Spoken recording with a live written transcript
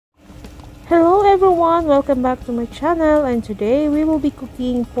everyone, welcome back to my channel, and today we will be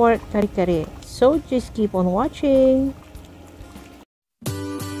cooking pork kare-kare. So just keep on watching.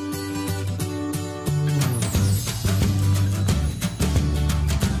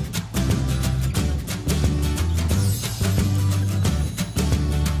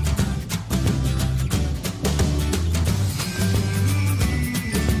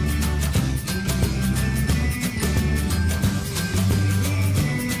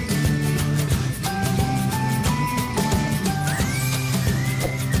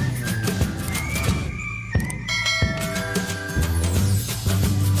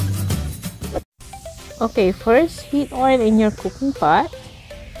 Okay, first heat oil in your cooking pot,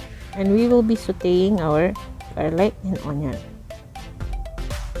 and we will be sauteing our garlic and onion.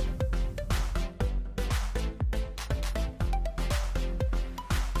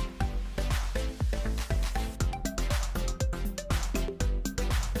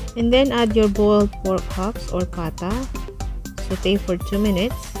 And then add your boiled pork hocks or pata. Saute for 2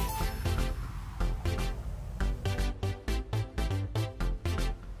 minutes.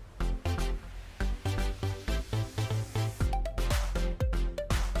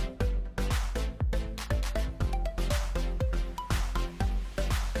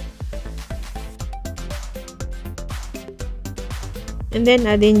 And then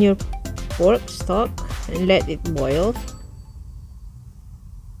add in your pork stock and let it boil.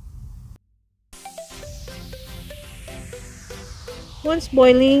 Once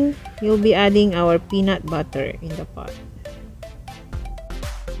boiling, you'll be adding our peanut butter in the pot.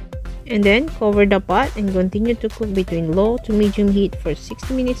 And then cover the pot and continue to cook between low to medium heat for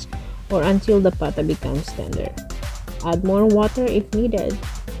 60 minutes or until the pata becomes tender. Add more water if needed.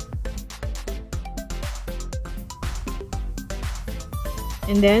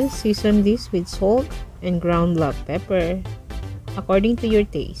 And then season this with salt and ground black pepper according to your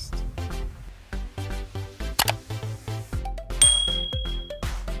taste.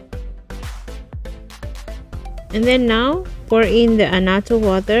 And then now pour in the annatto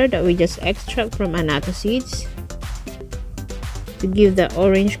water that we just extract from annatto seeds to give the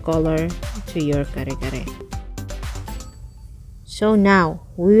orange color to your kare-kare. So now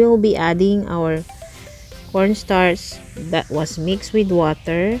we will be adding our cornstarch that was mixed with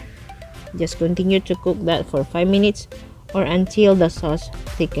water. Just continue to cook that for 5 minutes or until the sauce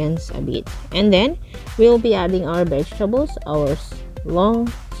thickens a bit. And then we'll be adding our vegetables, our long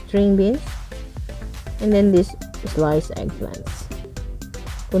string beans, and then these sliced eggplants.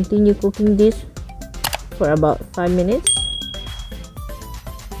 Continue cooking this for about 5 minutes.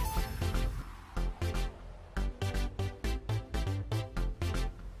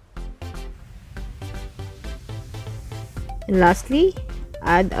 And lastly,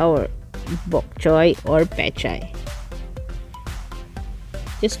 add our bok choy or pechay.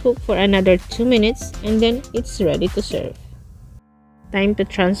 Just cook for another 2 minutes and then it's ready to serve. Time to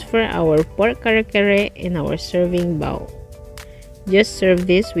transfer our pork kare-kare in our serving bowl. Just serve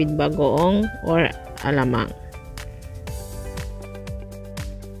this with bagoong or alamang.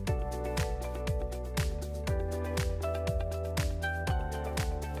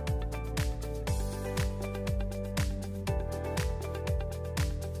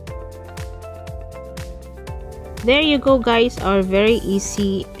 There you go guys, our very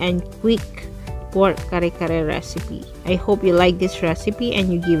easy and quick pork kare-kare recipe. I hope you like this recipe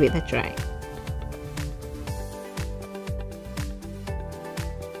and you give it a try.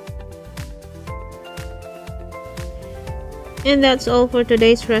 And that's all for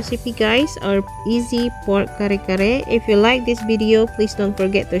today's recipe guys, our easy pork kare-kare. If you like this video, please don't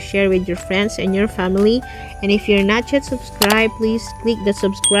forget to share with your friends and your family. And if you're not yet subscribed, please click the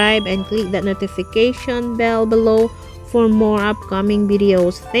subscribe and click that notification bell below for more upcoming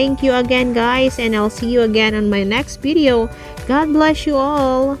videos. Thank you again guys, and I'll see you again on my next video. God bless you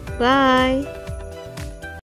all. Bye.